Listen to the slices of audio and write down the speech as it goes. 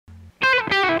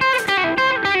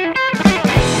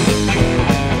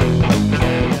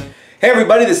Hey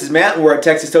everybody, this is Matt and we're at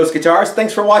Texas Toast Guitars.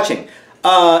 Thanks for watching.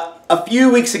 A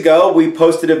few weeks ago we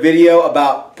posted a video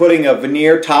about putting a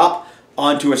veneer top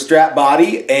onto a Strat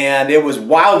body and it was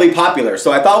wildly popular.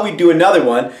 So I thought we'd do another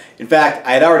one. In fact,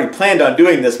 I had already planned on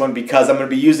doing this one because I'm going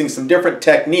to be using some different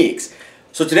techniques.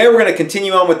 So today we're going to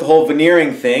continue on with the whole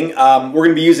veneering thing. We're going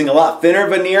to be using a lot thinner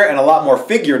veneer and a lot more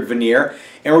figured veneer.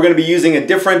 And we're going to be using a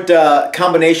different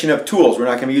combination of tools. We're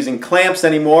not going to be using clamps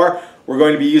anymore. We're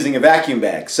going to be using a vacuum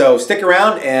bag. So stick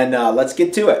around and let's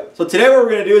get to it. So today what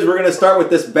we're going to do is we're going to start with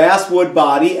this basswood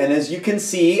body, and as you can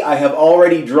see I have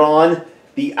already drawn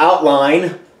the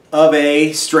outline of a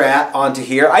Strat onto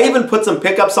here. I even put some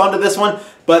pickups onto this one,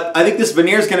 but I think this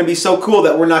veneer is going to be so cool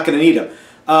that we're not going to need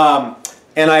them.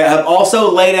 And I have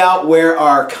also laid out where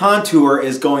our contour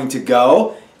is going to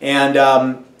go, and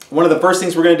one of the first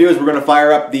things we're going to do is we're going to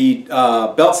fire up the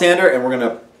belt sander and we're going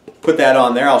to put that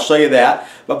on there. I'll show you that.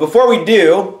 But before we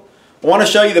do, I want to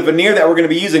show you the veneer that we're going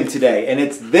to be using today. And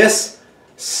it's this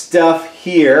stuff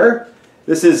here.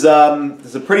 This is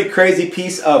a pretty crazy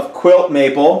piece of quilt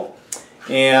maple.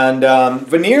 And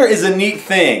veneer is a neat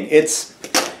thing. It's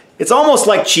almost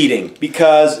like cheating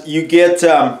because you get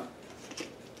the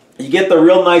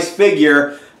real nice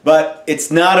figure, but it's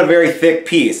not a very thick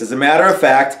piece. As a matter of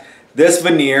fact, this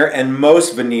veneer and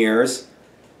most veneers,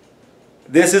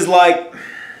 this is like,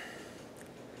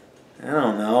 I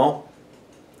don't know,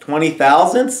 20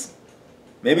 thousandths?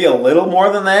 Maybe a little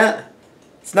more than that?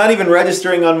 It's not even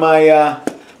registering on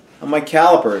my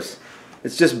calipers.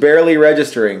 It's just barely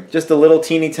registering. Just a little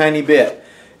teeny tiny bit.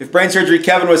 If Brain Surgery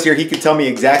Kevin was here, he could tell me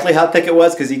exactly how thick it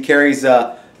was because he carries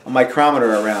a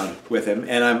micrometer around with him,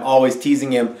 and I'm always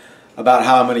teasing him about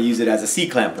how I'm going to use it as a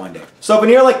C-clamp one day. So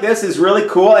veneer like this is really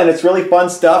cool and it's really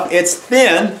fun stuff. It's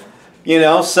thin, you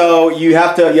know, so you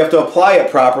have to apply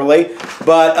it properly.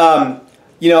 But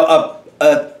you know,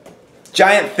 a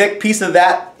giant thick piece of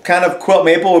that kind of quilt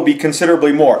maple would be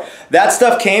considerably more. That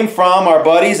stuff came from our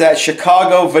buddies at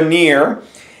Chicago Veneer,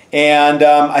 and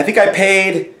I think I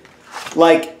paid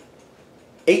like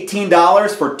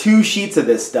 $18 for 2 sheets of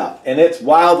this stuff, and it's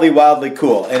wildly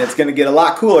cool, and it's going to get a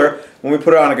lot cooler when we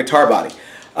put it on a guitar body.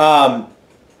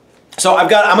 So I'm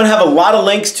going to have a lot of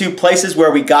links to places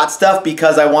where we got stuff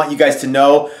because I want you guys to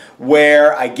know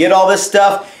where I get all this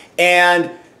stuff, and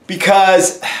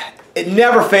because it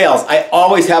never fails. I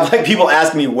always have like people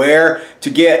ask me where to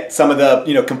get some of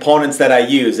the components that I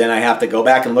use, and I have to go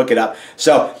back and look it up.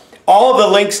 So all of the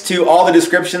links to all the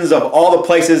descriptions of all the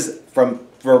places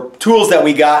for tools that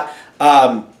we got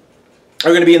are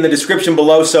going to be in the description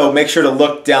below, so make sure to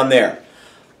look down there.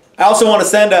 I also want to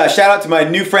send a shout out to my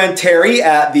new friend Terry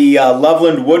at the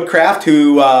Loveland Woodcraft,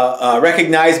 who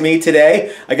recognized me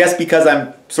today. I guess because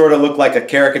I'm sort of look like a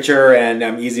caricature and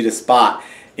I'm easy to spot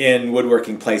in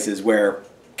woodworking places where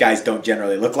guys don't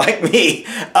generally look like me.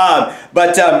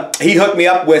 But he hooked me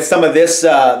up with some of this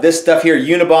this stuff here,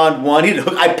 Unibond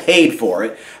 1. I paid for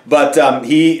it, but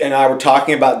he and I were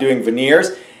talking about doing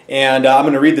veneers, and I'm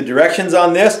going to read the directions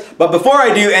on this. But before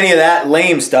I do any of that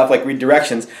lame stuff like read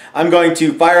directions, I'm going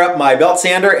to fire up my belt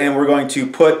sander and we're going to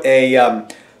put a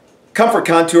comfort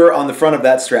contour on the front of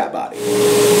that Strat body.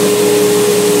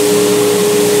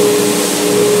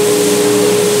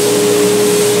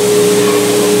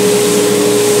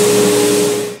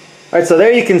 All right, so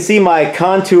there you can see my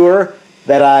contour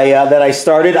that I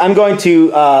started. I'm going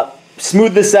to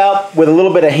smooth this out with a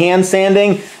little bit of hand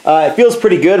sanding. It feels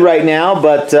pretty good right now,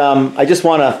 but I just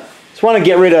want to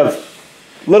get rid of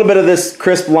a little bit of this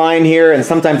crisp line here, and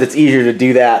sometimes it's easier to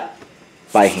do that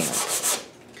by hand.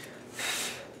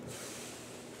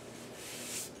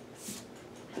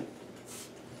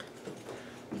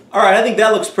 All right, I think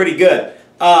that looks pretty good.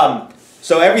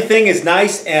 So everything is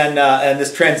nice, and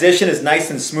this transition is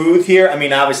nice and smooth here. I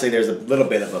mean, obviously there's a little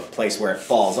bit of a place where it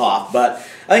falls off, but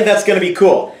I think that's going to be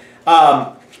cool.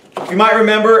 You might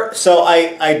remember, so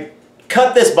I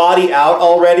cut this body out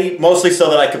already, mostly so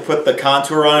that I could put the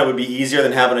contour on. It would be easier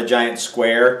than having a giant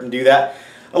square and do that.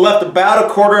 I left about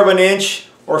 1/4 inch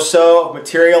or so of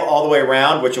material all the way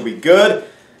around, which will be good,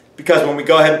 because when we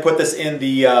go ahead and put this in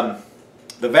the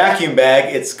vacuum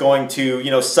bag, it's going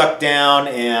to, suck down,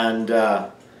 and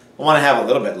I want to have a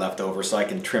little bit left over so I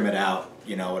can trim it out,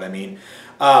 you know what I mean.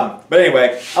 But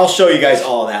anyway, I'll show you guys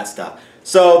all of that stuff.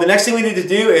 So the next thing we need to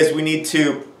do is we need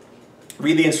to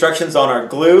read the instructions on our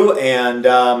glue, and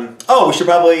oh, we should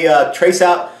probably trace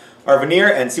out our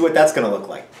veneer and see what that's going to look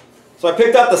like. So I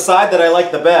picked out the side that I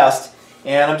like the best,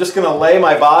 and I'm just going to lay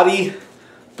my body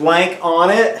blank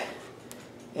on it,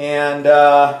 and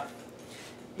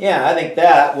yeah, I think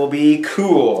that will be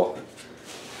cool.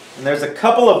 And there's a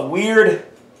couple of weird,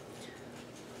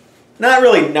 not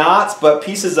really knots, but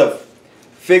pieces of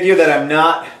figure that I'm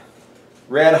not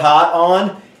red hot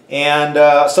on. And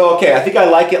so, okay, I think I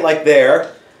like it like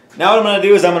there. Now what I'm going to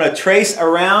do is I'm going to trace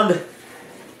around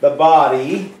the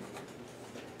body.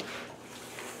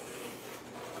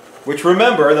 Which,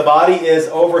 remember, the body is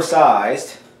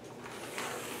oversized.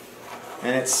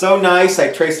 And it's so nice,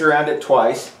 I traced around it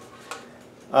twice.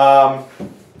 Yeah,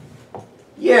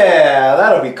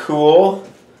 that'll be cool.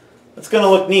 It's going to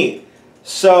look neat.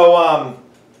 So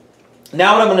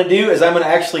now what I'm going to do is I'm going to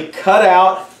actually cut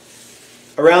out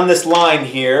around this line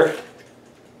here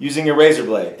using a razor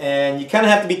blade. And you kind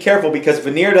of have to be careful because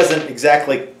veneer doesn't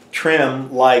exactly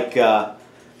trim like,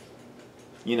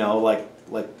 you know,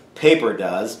 like paper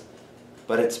does.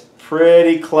 But it's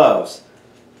pretty close.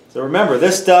 So remember,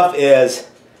 this stuff is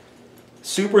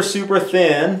super, super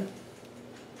thin.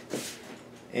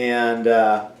 And you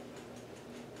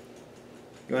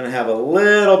want to have a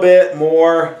little bit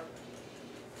more.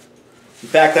 In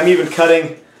fact, I'm even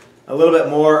cutting a little bit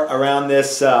more around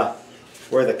this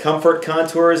where the comfort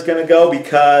contour is going to go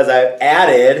because I've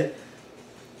added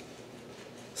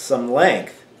some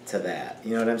length to that.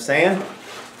 You know what I'm saying?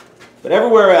 But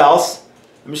everywhere else,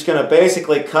 I'm just going to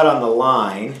basically cut on the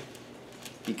line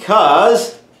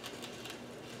because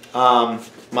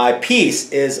my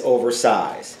piece is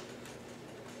oversized.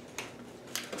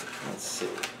 Let's see.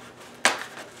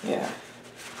 Yeah.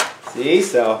 See?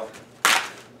 So,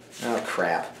 oh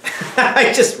crap.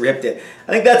 I just ripped it.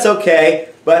 I think that's okay,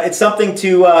 but it's something to,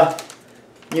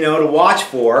 you know, to watch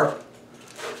for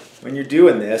when you're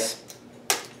doing this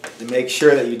to make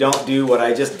sure that you don't do what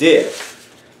I just did.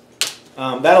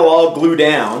 That'll all glue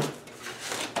down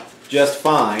just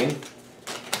fine.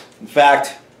 In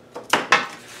fact,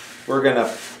 we're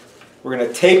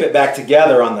gonna tape it back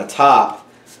together on the top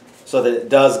so that it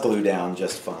does glue down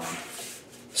just fine.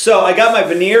 So I got my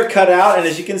veneer cut out, and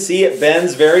as you can see, it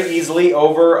bends very easily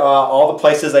over all the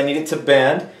places I need it to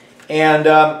bend. And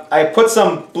I put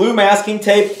some blue masking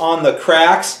tape on the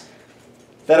cracks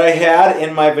that I had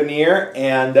in my veneer,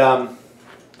 and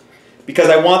because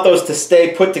I want those to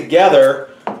stay put together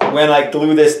when I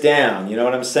glue this down, you know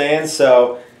what I'm saying?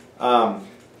 So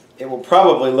it will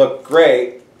probably look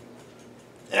great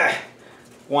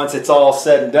once it's all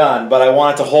said and done, but I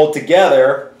want it to hold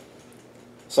together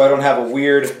so I don't have a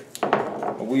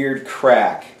weird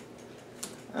crack.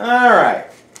 Alright,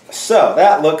 so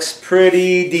that looks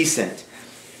pretty decent.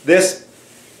 This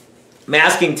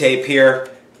masking tape here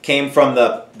came from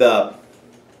the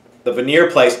veneer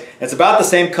place. It's about the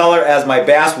same color as my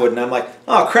basswood, and I'm like,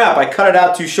 oh crap, I cut it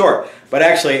out too short. But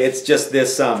actually, it's just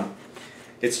this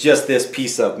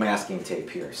piece of masking tape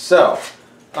here. So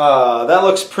that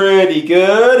looks pretty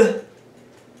good,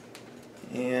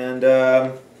 and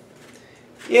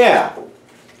yeah.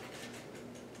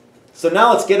 So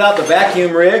now let's get out the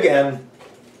vacuum rig and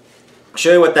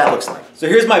show you what that looks like. So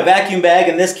here's my vacuum bag,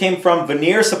 and this came from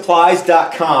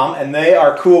veneersupplies.com, and they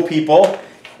are cool people,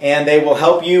 and they will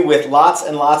help you with lots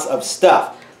and lots of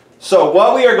stuff. So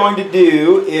what we are going to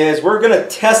do is we're going to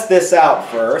test this out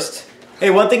first.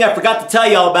 Hey, one thing I forgot to tell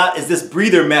you all about is this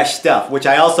breather mesh stuff, which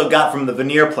I also got from the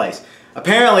veneer place.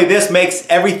 Apparently this makes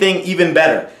everything even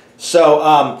better.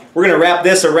 So we're going to wrap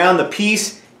this around the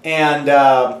piece, and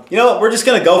you know what, we're just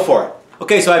going to go for it.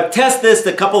 Okay, so I've tested this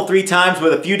a three times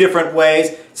with a few different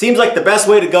ways. Seems like the best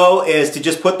way to go is to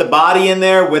just put the body in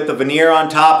there with the veneer on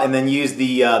top and then use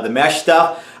the mesh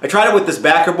stuff. I tried it with this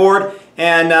backer board,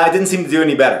 and it didn't seem to do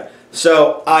any better.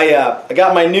 So I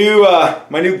got my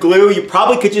new glue. You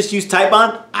probably could just use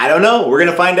Titebond. I don't know. We're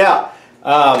gonna find out.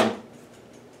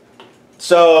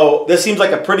 So this seems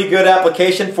like a pretty good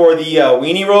application for the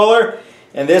weenie roller,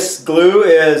 and this glue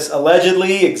is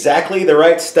allegedly exactly the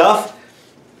right stuff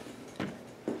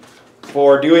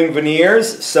for doing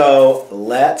veneers. So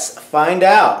let's find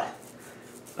out.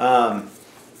 Yeah,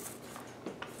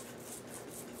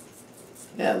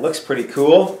 it looks pretty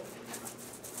cool.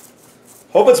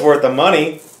 Hope it's worth the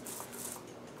money.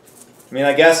 I mean,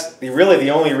 I guess really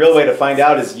the only real way to find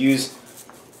out is use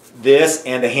this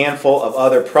and a handful of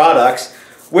other products,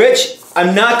 which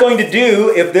I'm not going to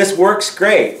do if this works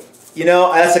great. You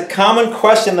know, that's a common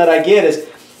question that I get is,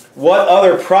 what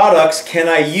other products can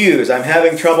I use? I'm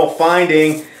having trouble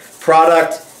finding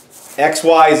product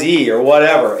XYZ or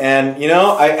whatever. And you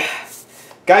know,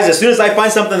 guys, as soon as I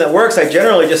find something that works, I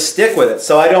generally just stick with it.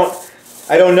 So I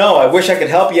don't know. I wish I could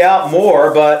help you out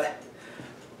more, but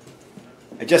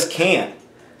I just can't.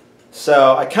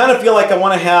 So I kind of feel like I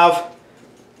want to have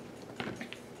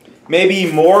maybe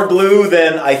more glue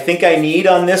than I think I need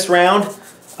on this round,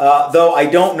 though I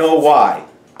don't know why.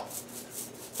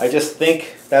 I just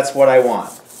think that's what I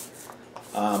want.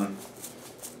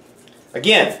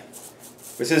 Again,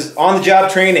 This is on-the-job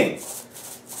training.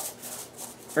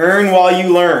 Earn while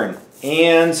you learn,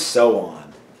 and so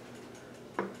on.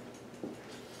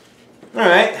 All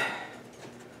right.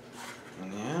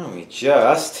 Now we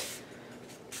just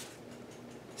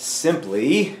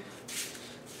simply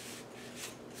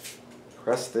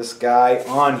press this guy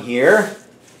on here,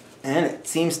 and it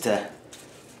seems to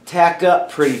tack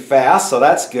up pretty fast, so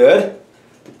that's good.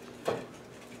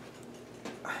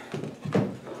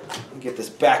 Get this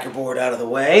backer board out of the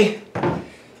way.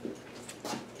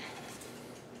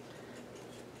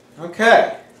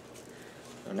 Okay.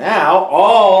 So now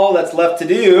all that's left to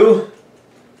do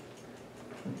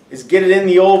is get it in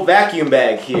the old vacuum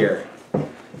bag here.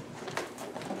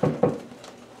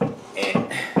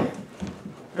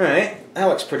 Alright, that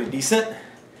looks pretty decent. I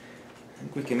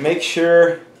think we can make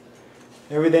sure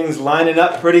everything's lining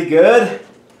up pretty good.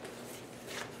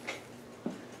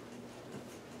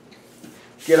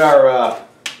 Get our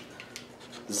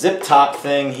zip top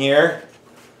thing here.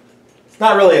 It's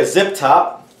not really a zip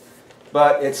top,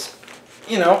 but it's,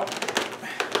 you know,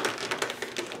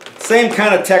 same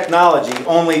kind of technology,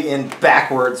 only in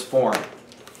backwards form.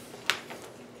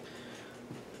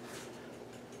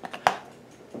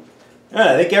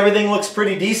 I think everything looks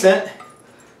pretty decent.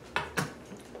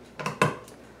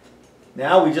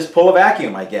 Now we just pull a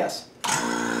vacuum, I guess.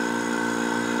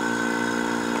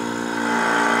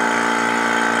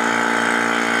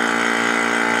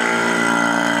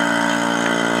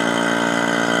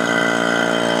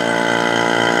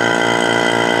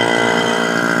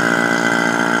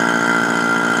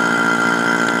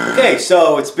 Okay,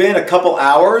 so it's been a couple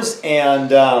hours, and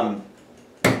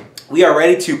we are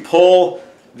ready to pull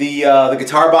the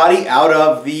guitar body out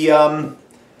of the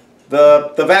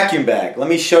vacuum bag. Let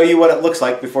me show you what it looks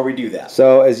like before we do that.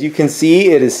 So as you can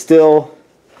see, it is still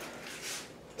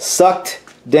sucked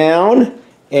down,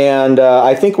 and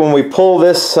I think when we pull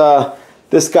this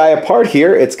this guy apart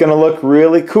here, it's going to look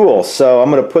really cool. So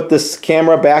I'm going to put this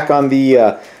camera back on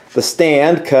the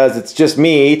stand because it's just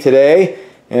me today.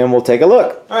 And we'll take a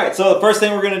look. Alright, so the first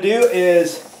thing we're going to do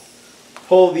is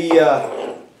pull the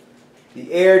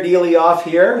air dealie off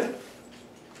here.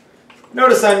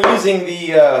 Notice I'm using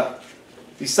the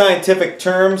scientific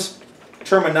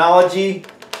terminology,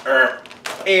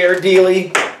 air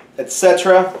dealie,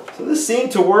 etc. So this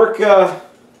seemed to work, I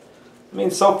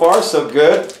mean, so far so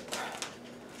good.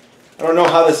 I don't know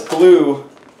how this glue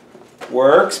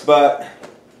works, but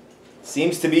it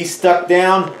seems to be stuck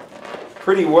down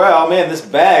pretty well. Man, this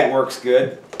bag works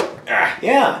good.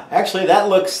 Yeah, actually that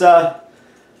looks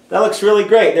really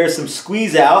great. There's some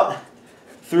squeeze out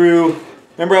through.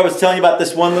 Remember I was telling you about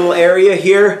this one little area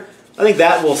here? I think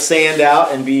that will sand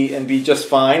out and be just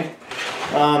fine.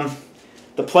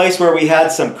 The place where we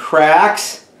had some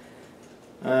cracks,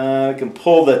 we can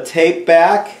pull the tape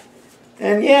back,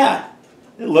 and yeah,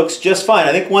 it looks just fine.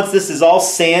 I think once this is all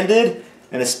sanded,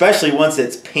 and especially once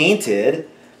it's painted,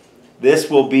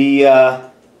 this will be, you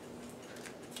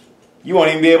won't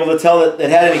even be able to tell that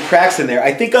it had any cracks in there.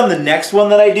 I think on the next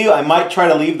one that I do, I might try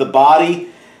to leave the body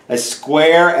as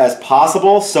square as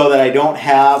possible so that I don't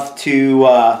have to,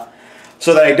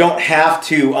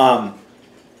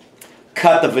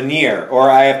 cut the veneer, or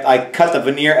I cut the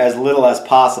veneer as little as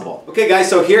possible. Okay guys,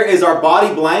 so here is our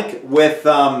body blank with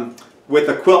a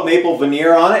quilt maple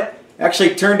veneer on it.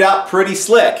 Actually turned out pretty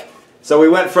slick. So we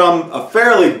went from a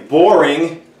fairly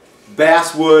boring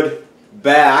basswood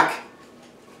back,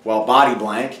 well, body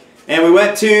blank, and we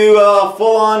went to a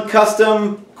full-on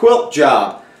custom quilt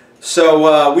job.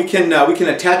 So we can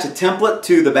attach a template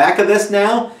to the back of this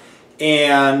now,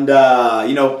 and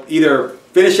you know, either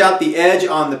finish out the edge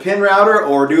on the pin router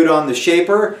or do it on the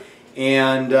shaper,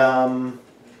 and kind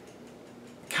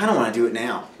of want to do it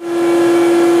now.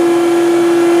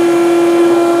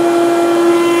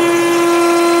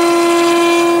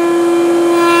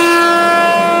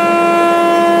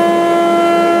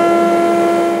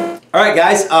 Alright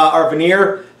guys, our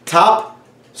veneer top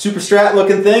super strat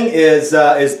looking thing is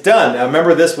done. Now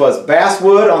remember, this was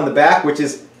basswood on the back, which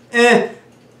is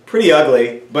pretty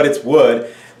ugly, but it's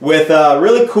wood, with a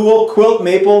really cool quilt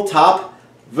maple top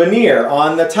veneer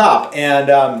on the top. And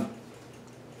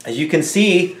as you can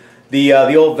see, the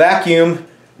old vacuum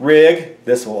rig,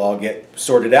 this will all get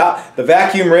sorted out. The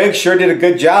vacuum rig sure did a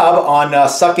good job on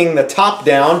sucking the top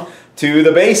down to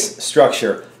the base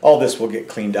structure. All this will get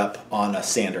cleaned up on a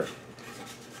sander.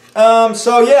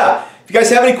 So yeah, if you guys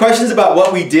have any questions about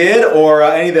what we did or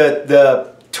any of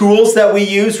the tools that we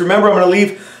used, remember I'm going to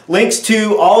leave links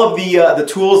to all of the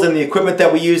tools and the equipment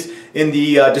that we used in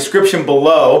the description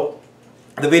below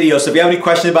the video. So if you have any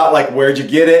questions about like where'd you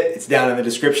get it, it's down in the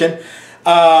description.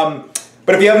 But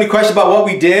But if you have any questions about what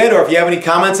we did, or if you have any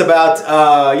comments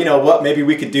about, you know, what maybe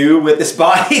we could do with this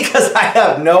body, because I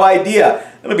have no idea.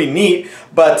 It'll be neat.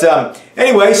 But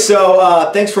anyway,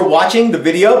 so thanks for watching the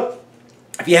video.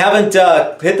 If you haven't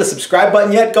hit the subscribe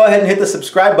button yet, go ahead and hit the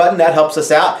subscribe button. That helps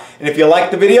us out. And if you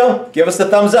like the video, give us a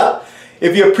thumbs up.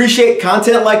 If you appreciate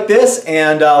content like this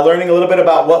and learning a little bit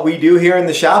about what we do here in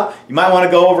the shop, you might want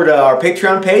to go over to our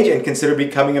Patreon page and consider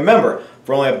becoming a member.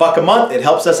 For only $1 a month, it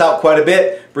helps us out quite a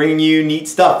bit, bringing you neat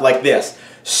stuff like this.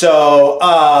 So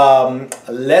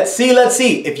let's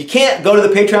see. If you can't go to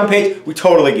the Patreon page, we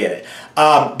totally get it.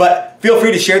 But feel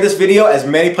free to share this video as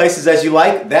many places as you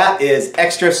like. That is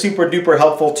extra super duper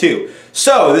helpful too.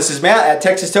 So this is Matt at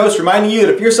Texas Toast reminding you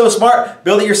that if you're so smart,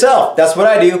 build it yourself. That's what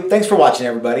I do. Thanks for watching,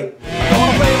 everybody.